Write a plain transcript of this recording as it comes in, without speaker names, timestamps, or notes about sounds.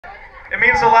It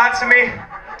means a lot to me.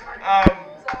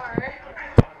 Sorry.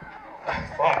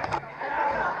 Fuck.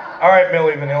 All right,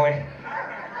 Milli Vanilli.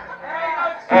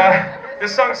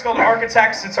 This song is called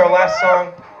Architects. It's our last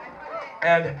song.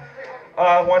 And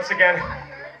once again,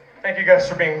 thank you guys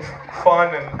for being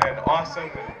fun and awesome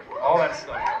and all that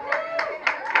stuff.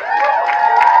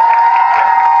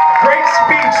 Great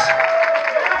speech.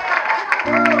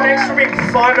 Thanks for being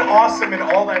fun, awesome, and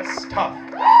all that stuff.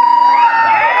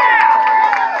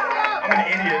 I'm an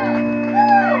idiot.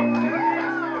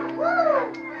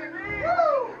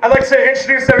 I'd like to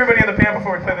introduce everybody in the band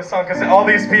before we play this song, because all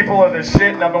these people are the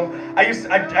shit, and I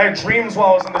had dreams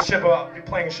while I was on the ship about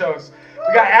playing shows.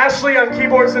 We got Ashley on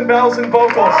keyboards and bells and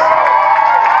vocals.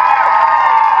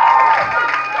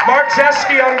 Mark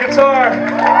Jeschke on guitar.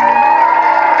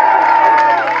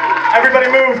 Everybody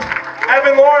moved.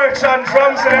 Evan Lorich on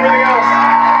drums and everything else.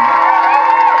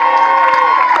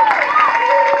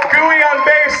 Gooey on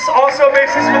bass, also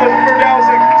bassist for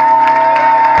Dowsing.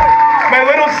 My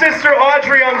little sister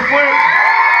Audrey on flute.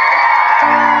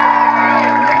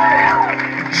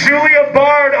 Julia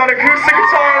Bard on acoustic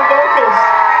guitar and vocals.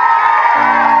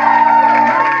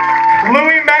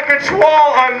 Louis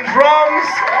Macatwal on drums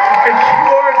and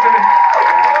keyboards,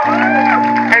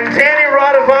 and Danny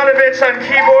Radovanovich on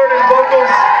keyboard and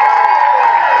vocals.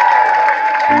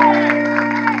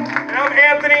 And I'm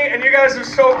Anthony, and you guys are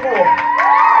so cool.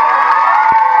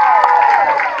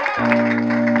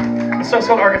 This song's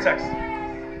called Architects.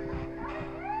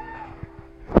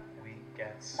 We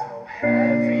get so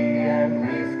heavy and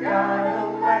we've gotta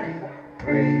let it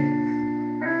breathe.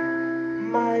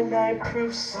 My night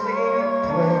proves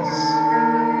sleepless.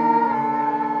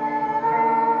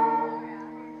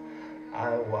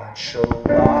 I watch a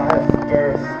live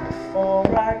birth before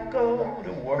I go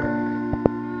to work.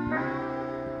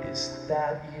 Is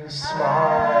that you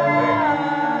smiling?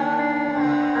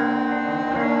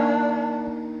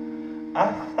 I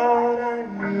thought I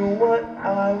knew what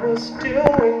I was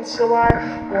doing till I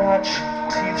watched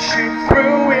teeth shoot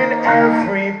through in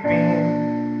every beam.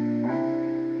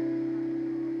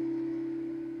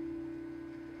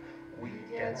 We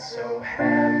get so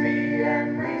heavy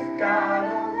and we've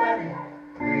gotta let it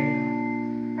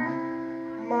breathe.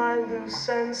 My loose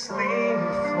ends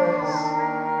leafless.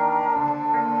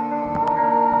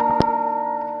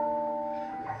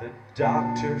 The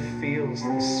doctor feels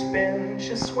the spin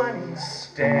just when he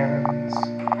stands.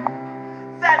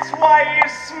 That's why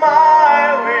you're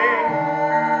smiling.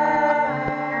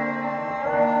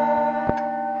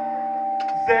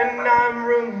 Then I'm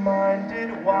reminded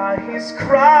why he's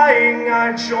crying.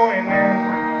 I join in.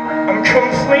 I'm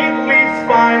completely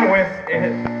fine with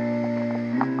it.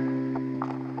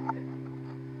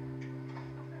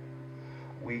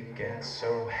 We get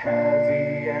so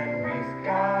heavy and we've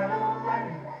gotta let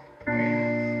it breathe.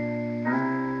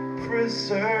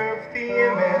 Preserve the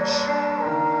image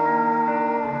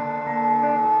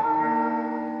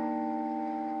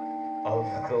of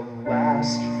the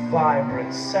last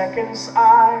vibrant seconds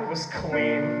I was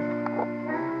clean,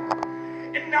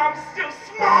 and I'm still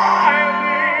smiling.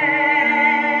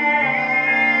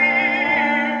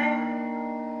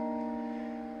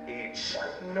 Each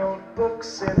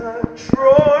notebook's in a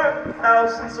drawer,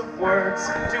 thousands of words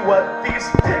do what these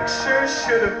pictures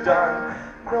should have done.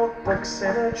 Notebooks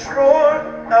in a drawer,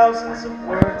 thousands of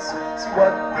words do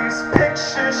what these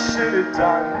pictures should have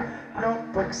done.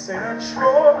 Notebooks in a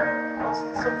drawer,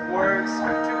 thousands of words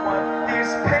do what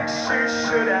these pictures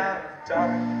should have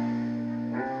done.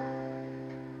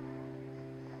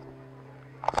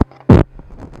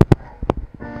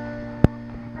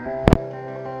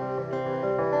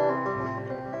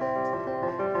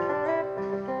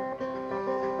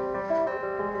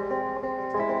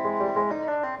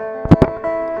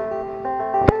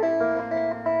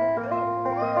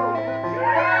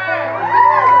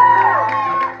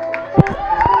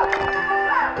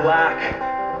 Black,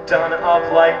 done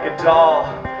up like a doll,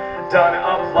 done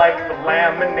up like the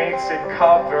laminated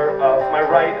cover of my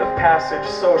rite of passage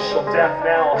social death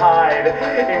knell hide,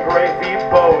 engravy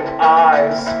boat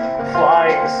eyes,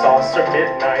 flying saucer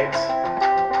midnight.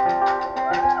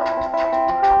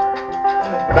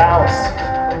 Bounce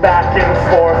back and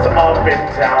forth, up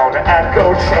and down,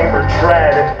 echo chamber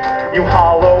dread. You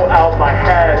hollow out my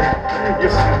head, you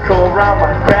circle around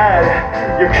my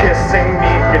bed. You're kissing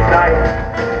me goodnight,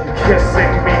 you're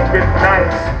kissing me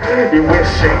goodnight. You're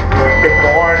wishing good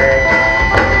morning.